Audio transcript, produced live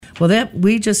Well, that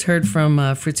we just heard from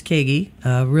Fritz Kagi,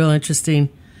 a real interesting,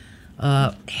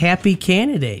 happy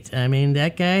candidate. I mean,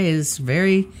 that guy is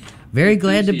very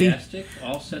glad to be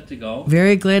all set to go.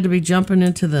 Very glad to be jumping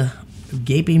into the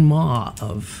gaping maw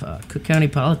of Cook County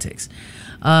politics.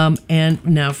 And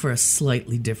now for a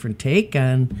slightly different take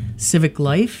on civic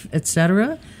life,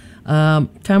 etc.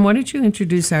 Tom, why don't you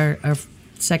introduce our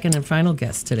second and final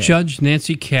guest today? Judge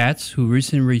Nancy Katz, who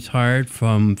recently retired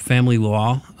from family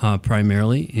law,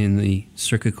 primarily in the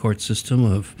circuit court system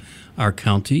of our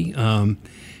county,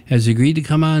 has agreed to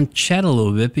come on and chat a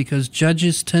little bit because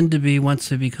judges tend to be, once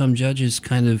they become judges,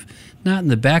 kind of not in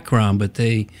the background, but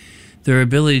their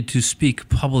ability to speak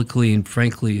publicly and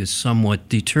frankly is somewhat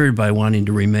deterred by wanting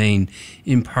to remain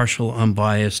impartial,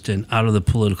 unbiased, and out of the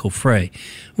political fray.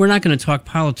 We're not going to talk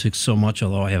politics so much,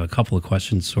 although I have a couple of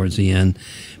questions towards the end.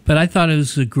 But I thought it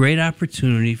was a great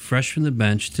opportunity, fresh from the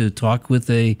bench, to talk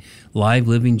with a live,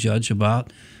 living judge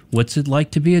about what's it like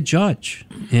to be a judge.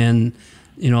 And,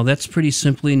 that's pretty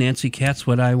simply, Nancy Katz,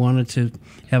 what I wanted to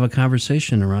have a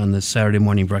conversation around this Saturday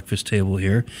morning breakfast table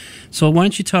here. So why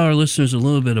don't you tell our listeners a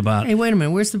little bit about... Hey, wait a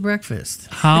minute. Where's the breakfast?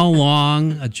 How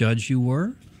long a judge you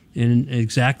were and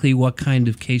exactly what kind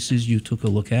of cases you took a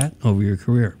look at over your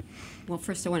career. Well,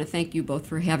 first I want to thank you both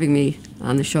for having me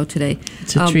on the show today.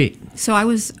 It's a treat. So I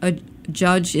was a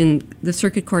judge in the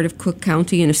Circuit Court of Cook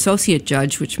County, an associate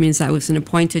judge, which means I was an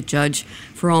appointed judge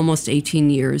for almost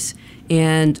 18 years.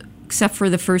 And except for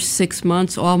the first 6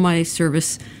 months, all my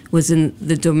service was in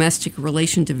the domestic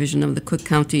relation division of the Cook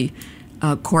County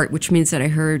court, which means that I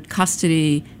heard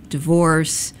custody,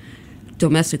 divorce,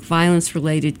 domestic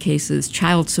violence-related cases,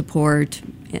 child support,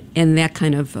 and that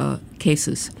kind of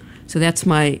cases. So that's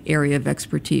my area of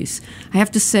expertise. I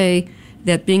have to say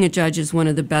that being a judge is one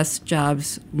of the best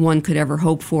jobs one could ever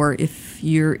hope for if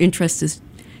your interest is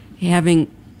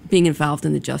being involved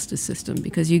in the justice system,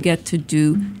 because you get to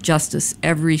do justice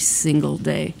every single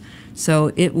day.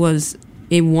 So it was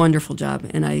a wonderful job,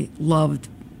 and I loved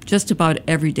just about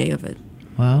every day of it.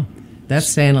 Wow. That's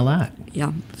saying a lot.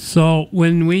 Yeah. So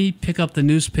when we pick up the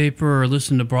newspaper or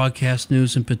listen to broadcast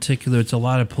news in particular, it's a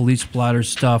lot of police blotter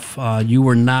stuff. You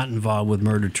were not involved with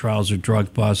murder trials or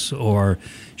drug busts or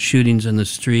shootings in the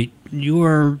street. You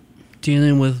were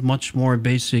dealing with much more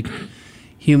basic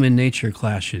human nature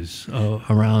clashes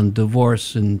around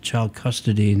divorce and child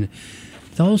custody. And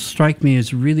those strike me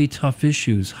as really tough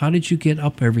issues. How did you get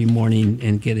up every morning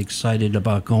and get excited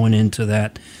about going into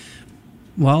that,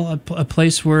 well, a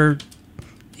place where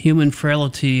human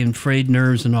frailty and frayed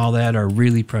nerves and all that are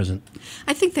really present?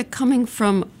 I think that coming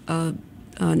from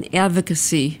an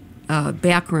advocacy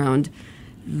background,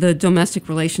 the Domestic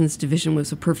Relations Division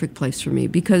was a perfect place for me,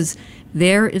 because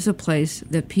there is a place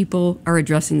that people are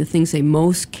addressing the things they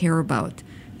most care about: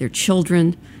 their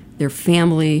children, their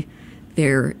family,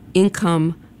 their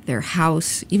income, their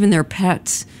house, even their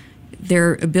pets,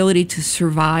 their ability to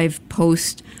survive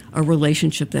post a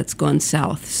relationship that's gone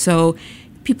south. So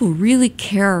people really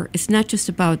care. It's not just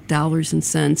about dollars and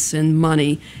cents and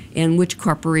money and which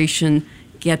corporation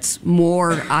gets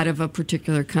more out of a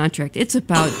particular contract. It's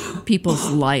about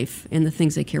people's life and the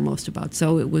things they care most about.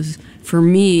 So it was, for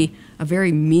me, a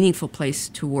very meaningful place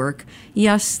to work.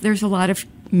 Yes, there's a lot of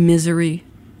misery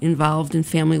involved in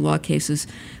family law cases,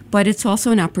 but it's also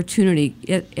an opportunity.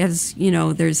 As you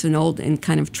know, there's an old and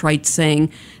kind of trite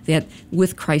saying that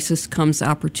with crisis comes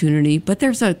opportunity, but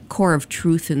there's a core of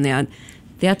truth in that.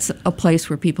 That's a place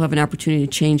where people have an opportunity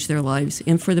to change their lives,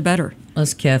 and for the better.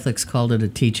 Us Catholics called it a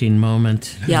teaching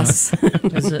moment. Yes.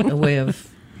 It's a way of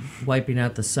wiping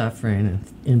out the suffering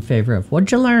in favor of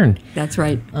what'd you learn? That's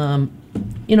right.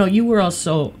 You were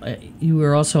also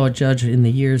a judge in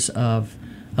the years of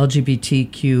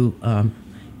LGBTQ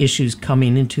issues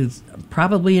coming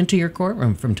probably into your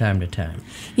courtroom from time to time.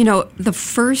 The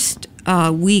first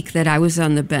week that I was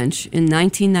on the bench in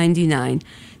 1999,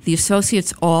 the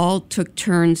associates all took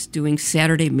turns doing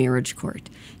Saturday marriage court.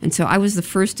 And so I was the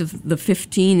first of the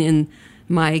 15 in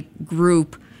my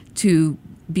group to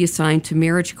be assigned to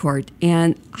marriage court.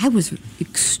 And I was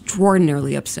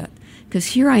extraordinarily upset, because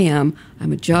here I am,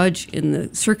 I'm a judge in the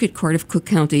Circuit Court of Cook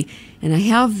County, and I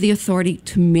have the authority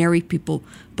to marry people,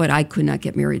 but I could not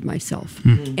get married myself.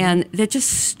 Mm-hmm. And that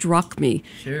just struck me.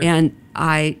 Sure. And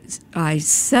I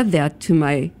said that to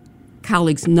my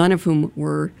colleagues, none of whom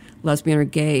were lesbian or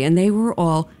gay, and they were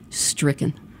all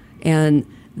stricken. And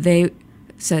they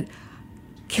said,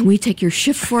 "Can we take your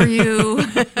shift for you?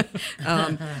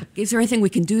 Is there anything we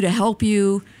can do to help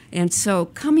you?" And so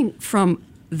coming from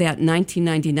that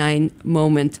 1999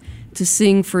 moment to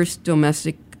seeing first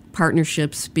domestic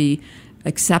partnerships be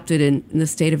accepted in the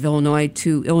state of Illinois,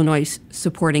 to Illinois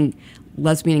supporting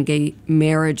lesbian and gay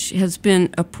marriage has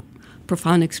been a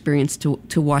profound experience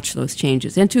to watch those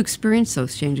changes and to experience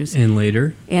those changes. And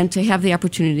later? And to have the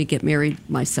opportunity to get married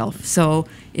myself. So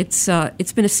it's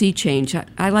been a sea change.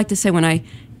 I like to say when I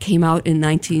came out in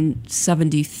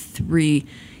 1973,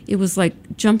 it was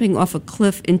like jumping off a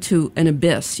cliff into an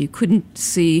abyss. You couldn't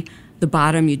see the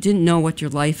bottom. You didn't know what your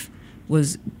life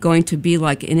was going to be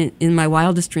like. In my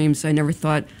wildest dreams, I never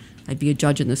thought I'd be a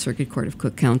judge in the Circuit Court of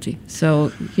Cook County.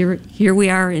 So here we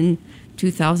are in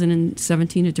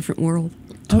 2017, a different world.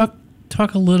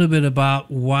 Talk a little bit about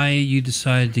why you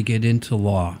decided to get into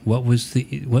law. What was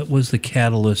the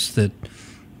catalyst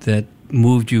that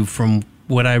moved you from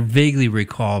what I vaguely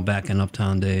recall back in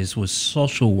Uptown days was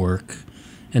social work,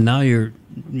 and now you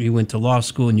went to law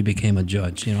school and you became a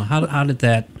judge. How did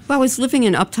that? Well, I was living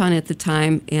in Uptown at the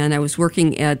time, and I was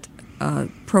working at a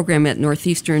program at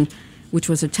Northeastern, which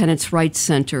was a tenants' rights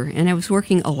center, and I was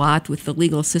working a lot with the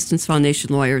Legal Assistance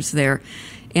Foundation lawyers there.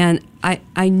 And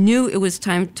I knew it was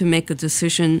time to make a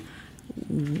decision.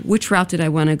 Which route did I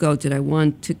want to go? Did I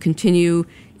want to continue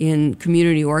in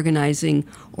community organizing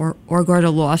or go to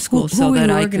law school? Who were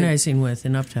you organizing with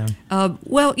in Uptown?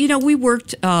 Well, we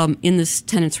worked in this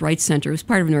tenants' rights center. It was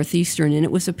part of Northeastern, and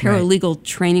it was a paralegal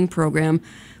training program,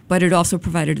 but it also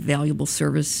provided a valuable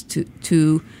service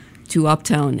to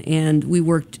Uptown. And we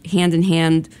worked hand in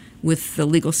hand with the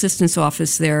legal assistance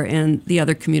office there and the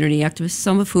other community activists,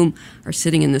 some of whom are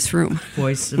sitting in this room.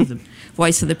 Voice of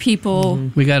the people.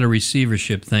 Mm-hmm. We got a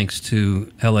receivership thanks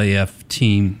to LAF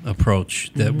team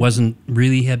approach that wasn't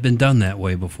really had been done that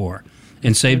way before,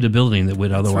 and saved a building that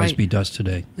would otherwise be dust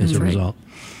today as a result.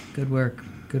 Good work.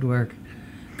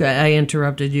 I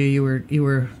interrupted you. You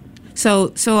were.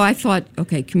 So I thought,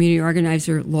 okay, community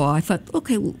organizer law. I thought,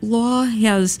 okay, law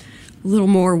has a little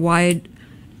more wide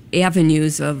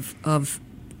avenues of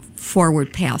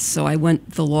forward paths. So I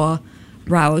went the law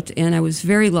route, and I was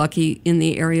very lucky in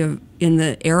the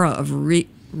era of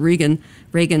Reagan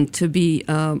to be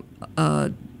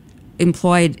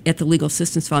employed at the Legal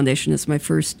Assistance Foundation as my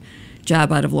first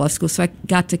job out of law school. So I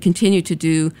got to continue to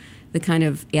do the kind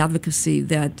of advocacy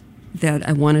that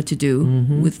I wanted to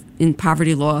do in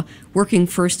poverty law, working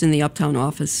first in the Uptown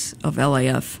office of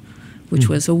LAF, which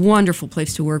was a wonderful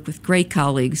place to work with great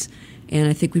colleagues, and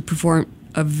I think we performed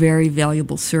a very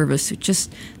valuable service.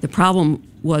 The problem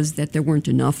was that there weren't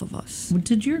enough of us.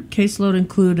 Did your caseload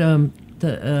include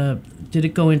did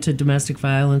it go into domestic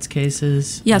violence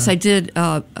cases? Yes, I did.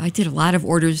 I did a lot of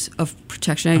orders of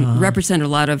protection. I represented a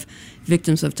lot of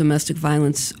victims of domestic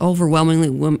violence, overwhelmingly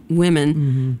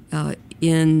women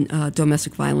in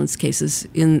domestic violence cases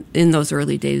in those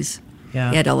early days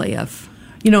at LAF.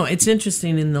 It's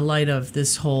interesting in the light of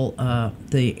this whole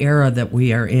the era that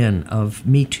we are in of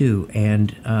Me Too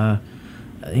and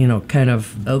kind of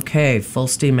full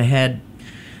steam ahead,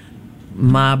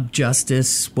 mob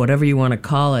justice, whatever you want to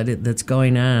call it, that's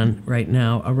going on right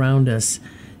now around us,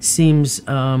 seems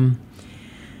odd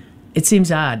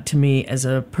to me as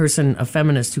a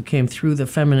feminist who came through the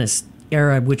feminist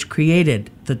era, which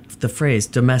created the phrase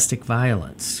domestic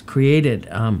violence, created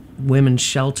women's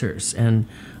shelters, and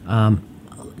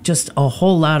just a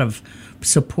whole lot of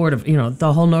support of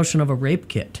the whole notion of a rape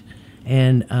kit,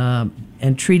 and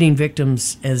treating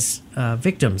victims as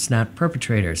victims, not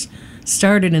perpetrators,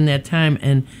 started in that time,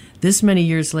 and this many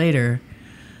years later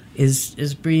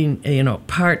is being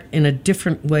part in a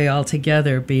different way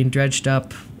altogether, being dredged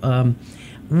up.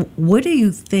 What do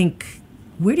you think?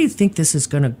 Where do you think this is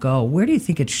going to go? Where do you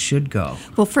think it should go?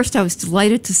 Well, first, I was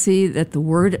delighted to see that the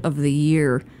word of the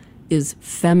year is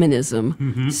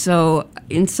feminism. So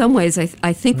in some ways,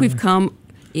 I think we've come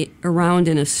around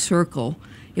in a circle.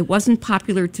 It wasn't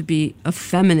popular to be a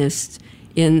feminist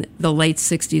in the late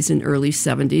 60s and early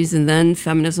 70s, and then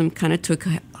feminism kind of took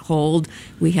hold.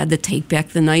 We had the Take Back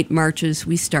the Night marches.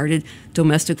 We started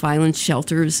domestic violence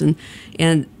shelters, and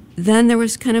then there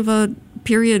was kind of a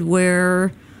period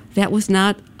where that was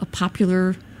not a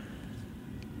popular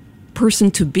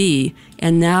person to be.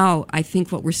 And now I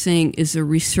think what we're seeing is a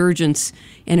resurgence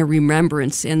and a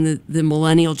remembrance, and the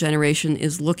millennial generation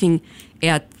is looking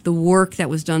at the work that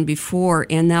was done before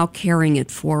and now carrying it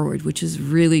forward, which is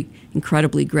really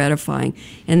incredibly gratifying.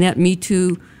 And that Me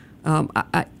Too,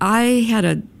 I had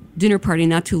a dinner party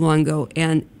not too long ago,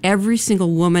 and every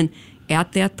single woman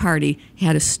at that party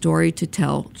had a story to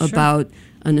tell about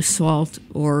an assault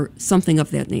or something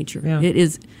of that nature. Yeah.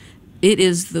 It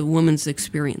is the woman's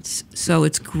experience. So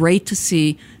it's great to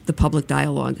see the public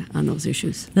dialogue on those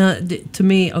issues. Now, to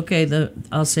me,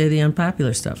 I'll say the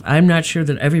unpopular stuff. I'm not sure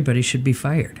that everybody should be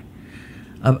fired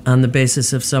on the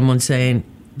basis of someone saying,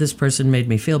 this person made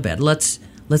me feel bad. Let's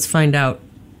find out,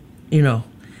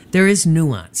 there is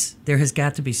nuance. There has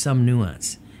got to be some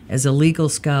nuance. As a legal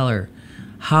scholar,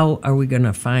 how are we going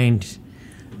to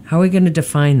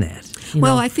define that?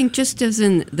 Well, I think just as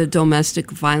in the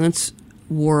domestic violence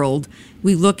world,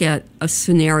 we look at a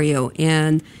scenario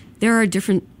and there are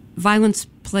violence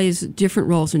plays different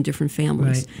roles in different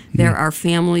families. Right. There are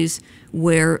families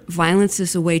where violence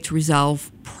is a way to resolve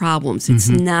problems. It's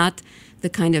not the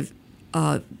kind of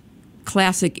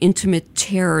classic intimate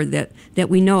terror that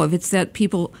we know of. It's that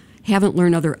people haven't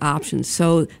learned other options.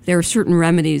 So there are certain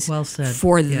remedies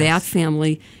for that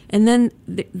family. And then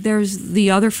there's the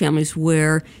other families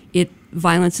where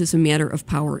violence is a matter of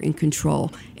power and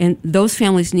control. And those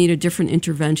families need a different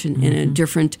intervention and a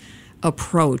different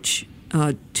approach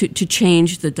to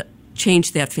change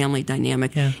that family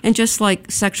dynamic. Yeah. And just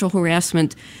like sexual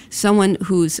harassment, someone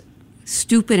who's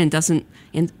stupid and doesn't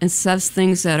and says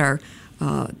things that are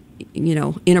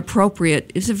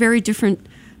inappropriate is a very different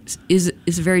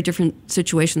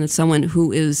situation than someone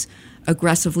who is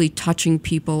aggressively touching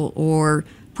people or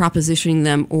propositioning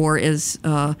them, or as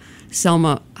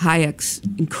Selma Hayek's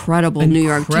incredible New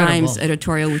York Times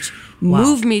editorial, which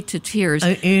moved me to tears.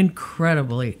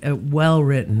 Incredibly well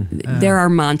written. There are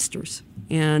monsters,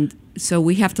 and so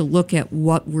we have to look at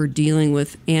what we're dealing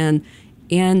with and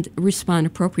respond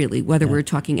appropriately, whether we're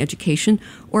talking education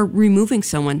or removing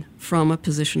someone from a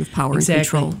position of power and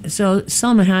control. So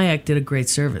Selma Hayek did a great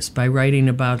service by writing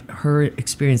about her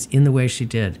experience in the way she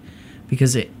did,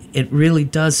 because it really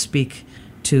does speak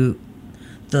to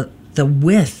the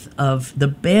bandwidth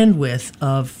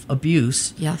of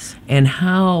abuse. Yes. And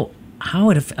how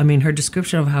her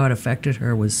description of how it affected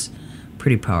her was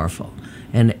pretty powerful.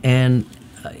 And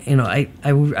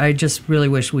I just really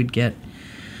wish we'd get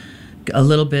a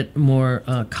little bit more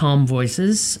calm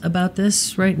voices about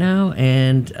this right now.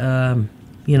 And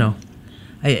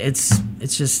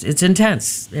it's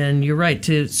intense. And you're right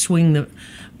to swing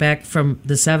back from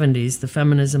the 70s, the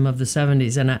feminism of the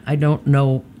 70s, and I don't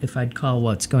know if I'd call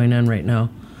what's going on right now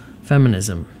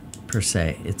feminism per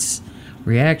se. It's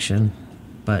reaction,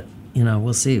 but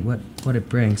we'll see what it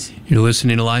brings. You're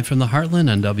listening to Live from the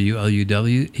Heartland on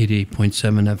WLUW 88.7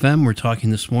 FM. We're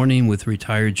talking this morning with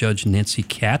retired Judge Nancy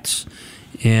Katz,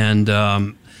 and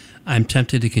I'm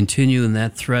tempted to continue in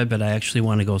that thread, but I actually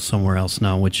want to go somewhere else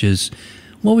now, which is,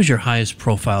 what was your highest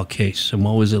profile case, and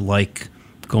what was it like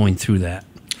going through that?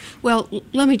 Well,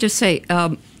 let me just say,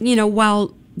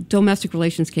 while domestic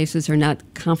relations cases are not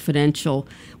confidential,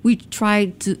 we try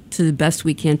to the best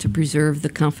we can to preserve the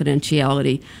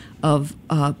confidentiality of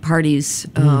parties'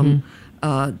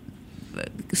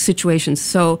 situations.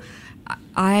 So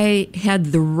I had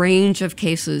the range of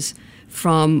cases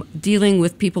from dealing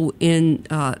with people in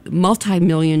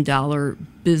multi-million-dollar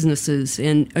businesses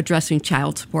and addressing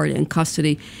child support and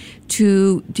custody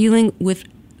to dealing with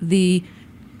the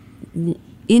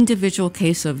individual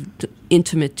case of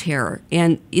intimate terror.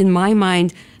 And in my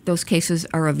mind, those cases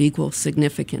are of equal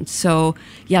significance. So,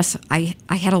 yes, I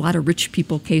had a lot of rich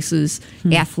people cases,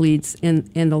 athletes, and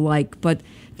the like. But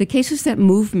the cases that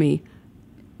moved me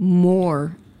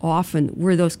more often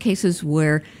were those cases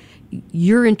where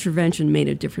your intervention made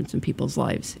a difference in people's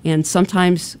lives. And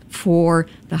sometimes for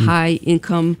the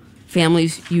high-income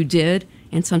families you did,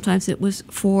 and sometimes it was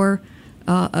for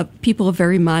people of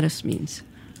very modest means.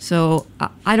 So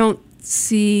I don't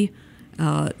see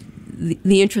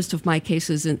the interest of my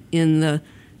cases in the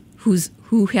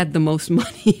who had the most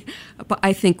money, but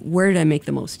I think, where did I make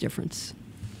the most difference?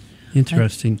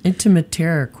 Interesting. Intimate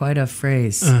terror, quite a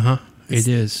phrase. It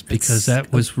is, because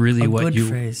that was really what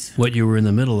you were in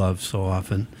the middle of so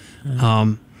often.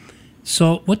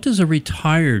 So what does a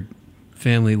retired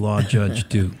family law judge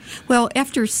do? Well,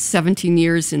 after 17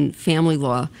 years in family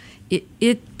law,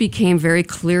 it became very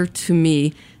clear to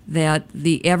me that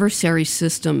the adversary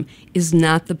system is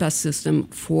not the best system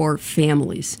for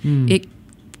families.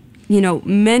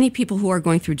 Many people who are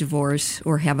going through divorce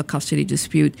or have a custody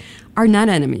dispute are not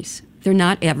enemies. They're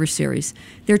not adversaries.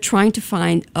 They're trying to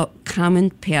find a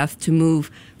common path to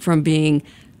move from being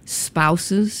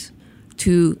spouses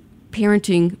to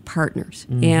parenting partners.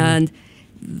 And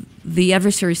the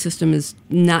adversary system is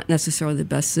not necessarily the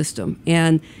best system.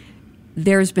 And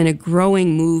there's been a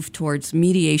growing move towards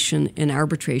mediation and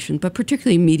arbitration, but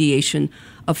particularly mediation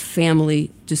of family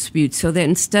disputes, so that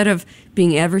instead of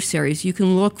being adversaries, you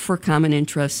can look for common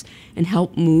interests and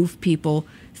help move people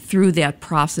through that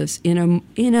process in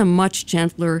a much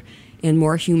gentler and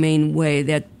more humane way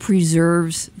that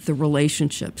preserves the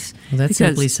relationships. Well, that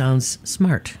simply sounds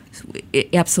smart.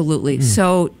 Absolutely.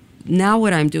 So now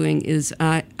what I'm doing is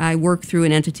I work through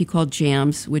an entity called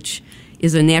JAMS, which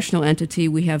is a national entity.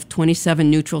 We have 27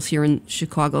 neutrals here in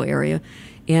Chicago area,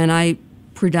 and I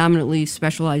predominantly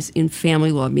specialize in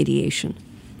family law mediation.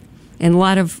 And a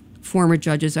lot of former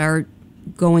judges are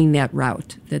going that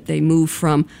route, that they move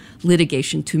from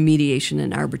litigation to mediation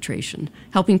and arbitration,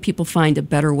 helping people find a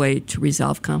better way to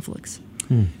resolve conflicts.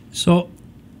 So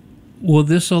will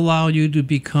this allow you to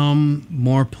become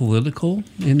more political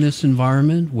in this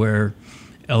environment where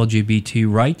LGBT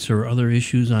rights or other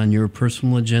issues on your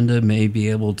personal agenda may be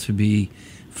able to be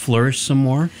flourish some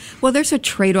more? Well, there's a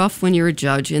trade-off when you're a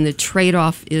judge, and the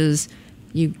trade-off is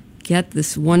you get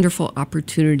this wonderful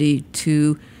opportunity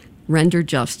to render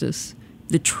justice.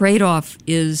 The trade-off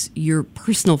is your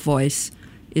personal voice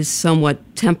is somewhat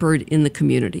tempered in the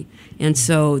community. And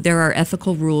so there are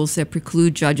ethical rules that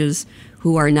preclude judges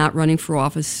who are not running for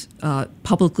office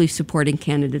publicly supporting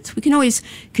candidates. We can always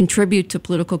contribute to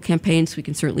political campaigns. We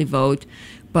can certainly vote.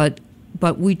 But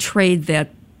we trade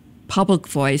that public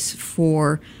voice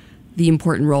for the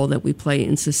important role that we play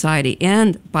in society.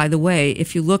 And, by the way,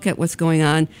 if you look at what's going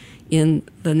on in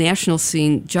the national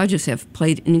scene, judges have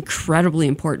played an incredibly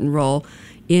important role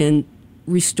in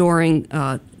restoring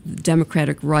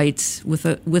democratic rights with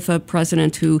a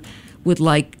president who would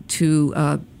like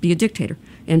to be a dictator.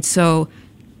 And so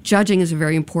judging is a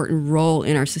very important role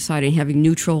in our society, and having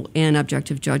neutral and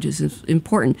objective judges is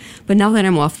important. But now that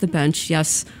I'm off the bench,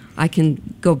 yes, I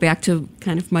can go back to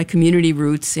kind of my community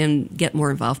roots and get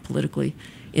more involved politically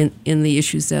in the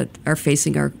issues that are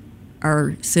facing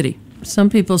our city. Some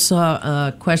people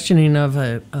saw questioning of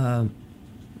a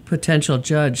potential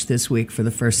judge this week for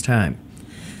the first time.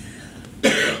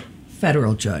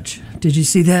 Federal judge. Did you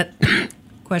see that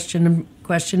questioning?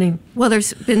 Well,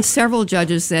 there's been several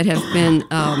judges that have been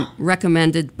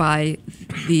recommended by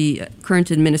the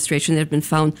current administration that have been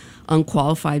found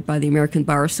unqualified by the American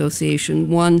Bar Association.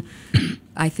 One,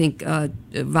 I think,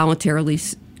 voluntarily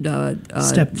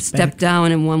stepped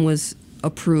down, and one was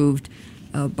approved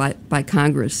by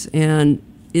Congress. And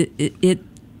it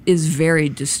is very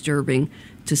disturbing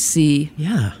to see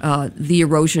the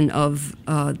erosion of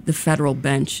the federal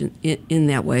bench in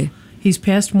that way. He's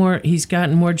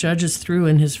gotten more judges through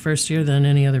in his first year than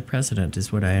any other president,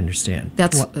 is what I understand.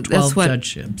 12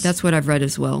 judgeships. That's what I've read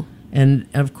as well. And,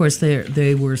 of course,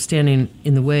 they were standing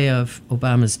in the way of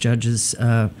Obama's judges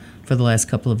for the last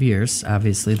couple of years,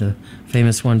 obviously the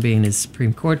famous one being his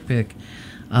Supreme Court pick.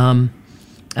 We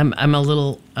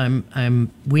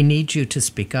need you to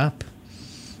speak up.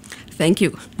 Thank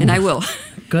you, and I will.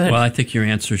 Good. Well, I think your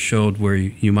answer showed where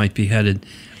you might be headed.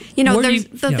 You know,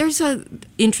 there's an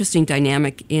interesting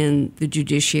dynamic in the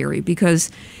judiciary, because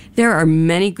there are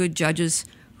many good judges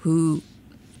who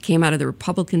came out of the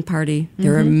Republican Party.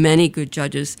 There are many good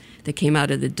judges that came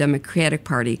out of the Democratic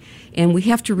Party. And we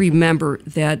have to remember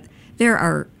that there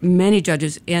are many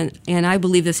judges, and I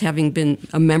believe this, having been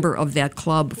a member of that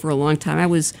club for a long time, I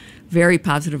was very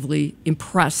positively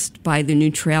impressed by the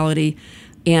neutrality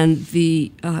and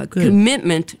the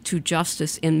commitment to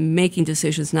justice and making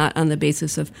decisions not on the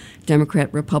basis of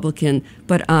Democrat, Republican,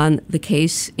 but on the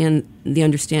case and the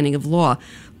understanding of law.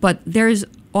 But there's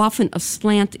often a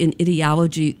slant in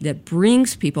ideology that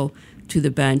brings people to the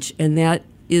bench, and that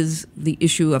is the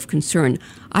issue of concern.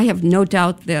 I have no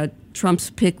doubt that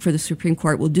Trump's pick for the Supreme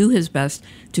Court will do his best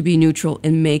to be neutral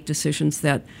and make decisions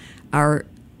that are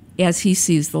as he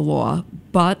sees the law,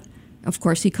 but of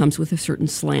course, he comes with a certain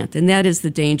slant, and that is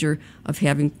the danger of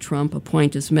having Trump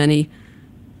appoint as many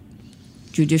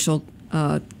judicial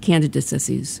candidates as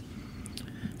he's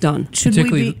done.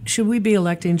 Should we be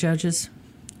electing judges?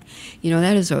 You know,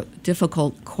 that is a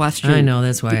difficult question. I know,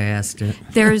 that's why I asked it.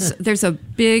 There's a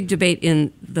big debate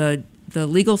in the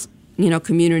legal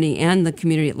community and the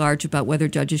community at large about whether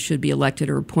judges should be elected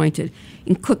or appointed.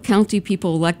 In Cook County,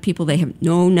 people elect people they have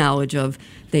no knowledge of.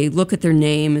 They look at their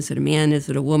name. Is it a man? Is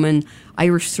it a woman?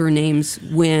 Irish surnames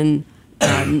win.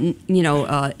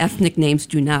 Ethnic names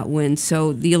do not win.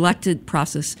 So the elected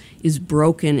process is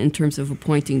broken in terms of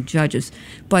appointing judges.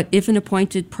 But if an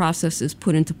appointed process is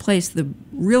put into place, the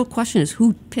real question is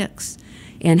who picks,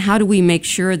 and how do we make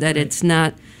sure that it's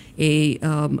not a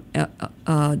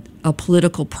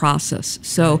political process.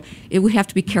 So it would have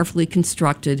to be carefully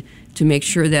constructed to make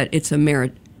sure that it's a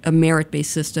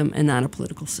merit-based system and not a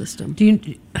political system.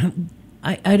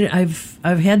 I've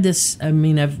had this. I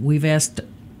mean, we've asked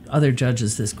other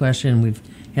judges this question. We've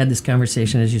had this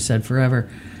conversation, as you said, forever.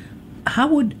 How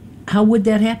would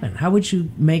that happen? How would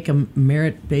you make a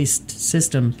merit-based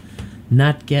system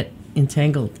not get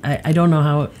entangled? I don't know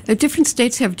how. Different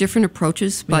states have different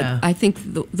approaches, but I think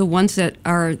the ones that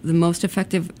are the most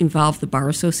effective involve the bar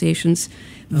associations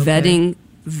vetting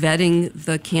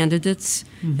the candidates,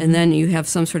 and then you have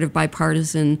some sort of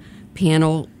bipartisan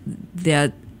panel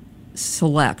that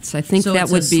selects. I think So that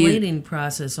it's would a be slating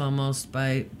process almost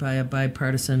by a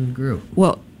bipartisan group.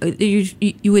 well.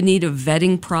 You would need a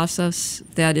vetting process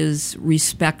that is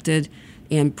respected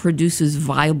and produces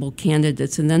viable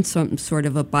candidates, and then some sort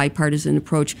of a bipartisan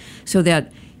approach, so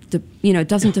that it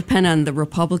doesn't depend on the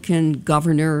Republican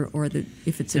governor or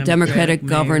if it's a Democratic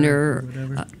governor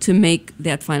to make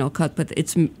that final cut, but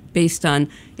it's based on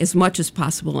as much as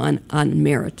possible on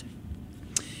merit.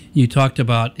 You talked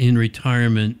about in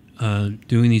retirement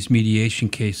doing these mediation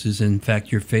cases. In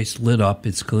fact, your face lit up.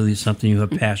 It's clearly something you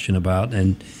have passion about,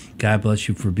 and God bless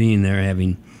you for being there,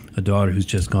 having a daughter who's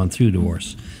just gone through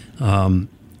divorce, and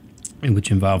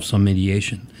which involves some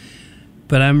mediation.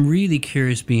 But I'm really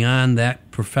curious, beyond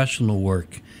that professional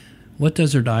work, what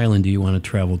desert island do you want to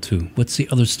travel to? What's the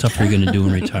other stuff you're going to do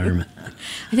in retirement?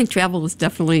 I think travel is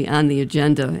definitely on the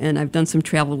agenda, and I've done some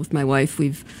travel with my wife.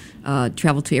 We've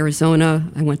traveled to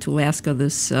Arizona. I went to Alaska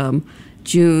this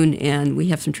June, and we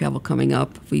have some travel coming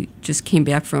up. We just came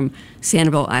back from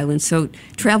Sanibel Island. So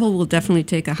travel will definitely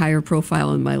take a higher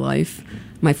profile in my life.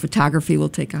 My photography will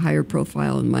take a higher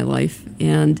profile in my life.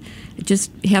 And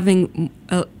just having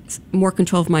more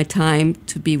control of my time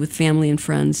to be with family and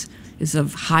friends is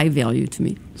of high value to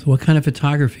me. So what kind of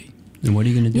photography? And what are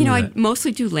you going to do with I that?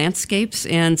 mostly do landscapes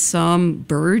and some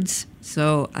birds.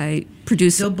 So I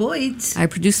produce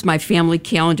my family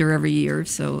calendar every year.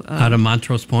 So out of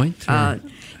Montrose Point?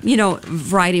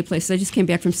 Variety of places. I just came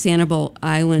back from Sanibel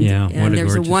Island, and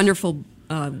there's a wonderful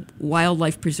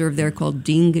wildlife preserve there called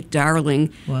Ding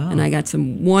Darling. Wow. And I got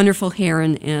some wonderful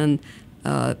heron and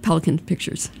pelican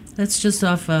pictures. That's just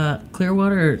off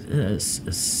Clearwater,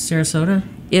 Sarasota?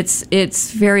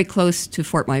 It's very close to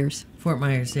Fort Myers. Fort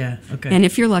Myers, yeah. Okay. And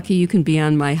if you're lucky, you can be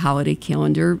on my holiday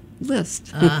calendar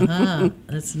list.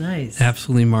 That's nice.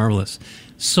 Absolutely marvelous.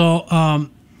 So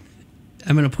I'm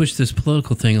going to push this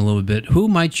political thing a little bit. Who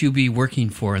might you be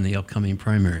working for in the upcoming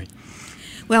primary?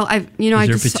 Well, Is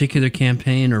there a particular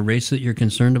campaign or race that you're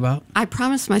concerned about? I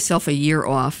promised myself a year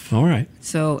off. All right.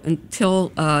 So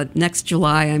until next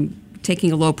July, I'm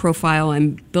taking a low profile.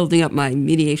 I'm building up my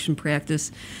mediation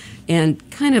practice and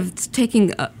kind of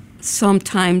taking some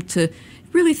time to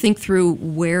really think through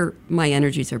where my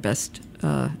energies are best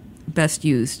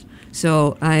used.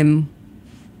 So I'm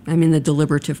in the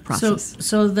deliberative process.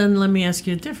 So then let me ask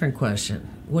you a different question.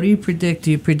 What do you predict?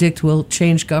 Do you predict we'll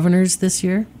change governors this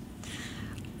year?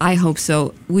 I hope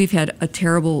so. We've had a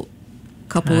terrible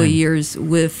couple of years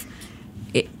with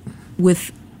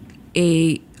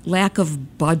a lack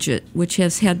of budget, which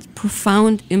has had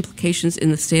profound implications in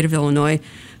the state of Illinois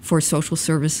for social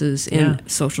services and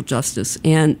social justice.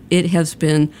 And it has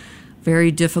been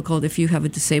very difficult if you have a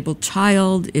disabled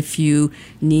child, if you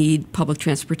need public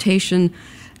transportation.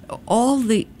 All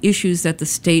the issues that the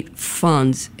state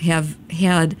funds have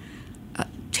had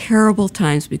terrible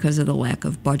times because of the lack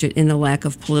of budget and the lack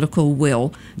of political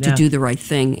will to do the right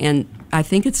thing. And I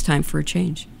think it's time for a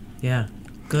change. Yeah.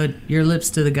 Good. Your lips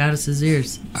to the goddess's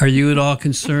ears. Are you at all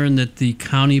concerned that the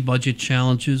county budget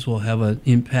challenges will have an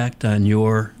impact on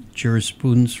your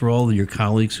jurisprudence role, your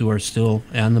colleagues who are still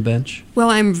on the bench? Well,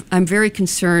 I'm very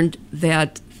concerned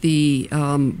that the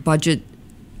budget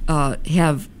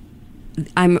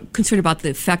I'm concerned about the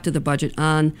effect of the budget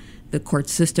on the court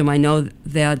system. I know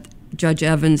that Judge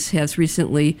Evans has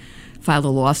recently filed a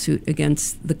lawsuit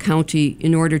against the county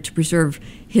in order to preserve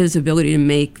his ability to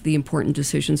make the important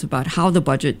decisions about how the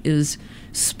budget is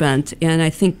spent. And I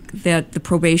think that the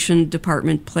probation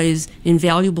department plays an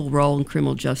invaluable role in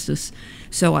criminal justice.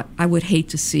 So I would hate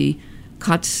to see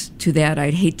cuts to that.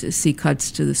 I'd hate to see cuts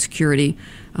to the security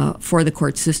for the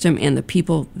court system and the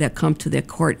people that come to that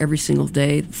court every single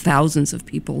day, thousands of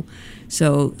people.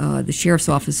 So the sheriff's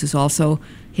office also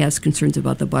has concerns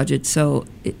about the budget. So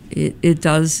it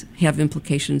does have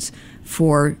implications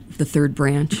for the third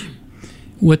branch.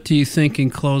 What do you think, in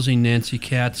closing, Nancy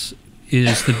Katz,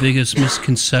 is the biggest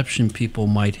misconception people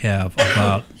might have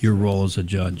about your role as a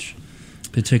judge,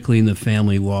 particularly in the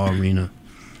family law arena?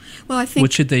 Well, I think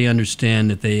what should they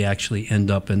understand that they actually end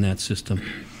up in that system?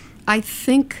 I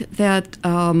think that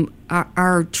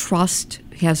our trust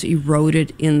has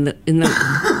eroded in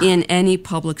any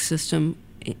public system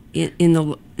in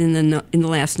the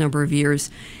last number of years,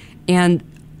 and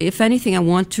if anything, I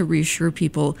want to reassure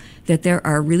people that there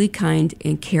are really kind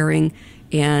and caring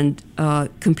and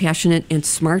compassionate and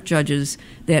smart judges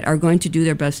that are going to do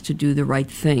their best to do the right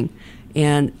thing,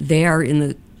 and they are in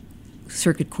the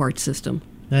circuit court system.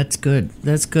 That's good.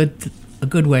 A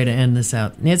good way to end this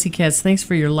out. Nancy Katz, thanks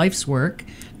for your life's work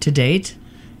to date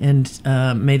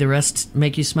And may the rest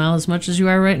make you smile as much as you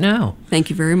are right now. Thank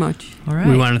you very much. All right.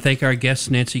 We want to thank our guests,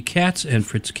 Nancy Katz and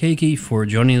Fritz Kagi, for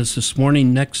joining us this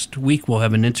morning. Next week, we'll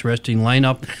have an interesting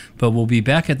lineup, but we'll be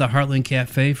back at the Heartland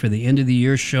Cafe for the end of the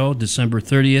year show, December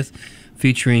 30th,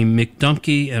 featuring Mick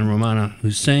Dumke and Romana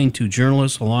Hussein, two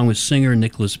journalists, along with singer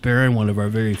Nicholas Barron, one of our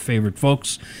very favorite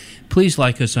folks. Please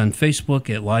like us on Facebook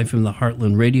at Live from the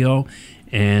Heartland Radio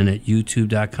and at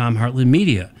youtube.com Heartland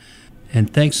Media.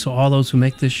 And thanks to all those who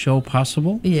make this show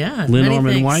possible. Yeah. Lynn many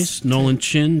Orman thanks. Weiss, Nolan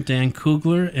Chin, Dan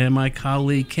Kugler, and my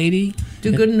colleague Katie.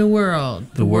 Do good in the world.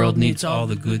 The world needs all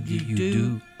the good that you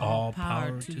do. All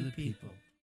power to the people.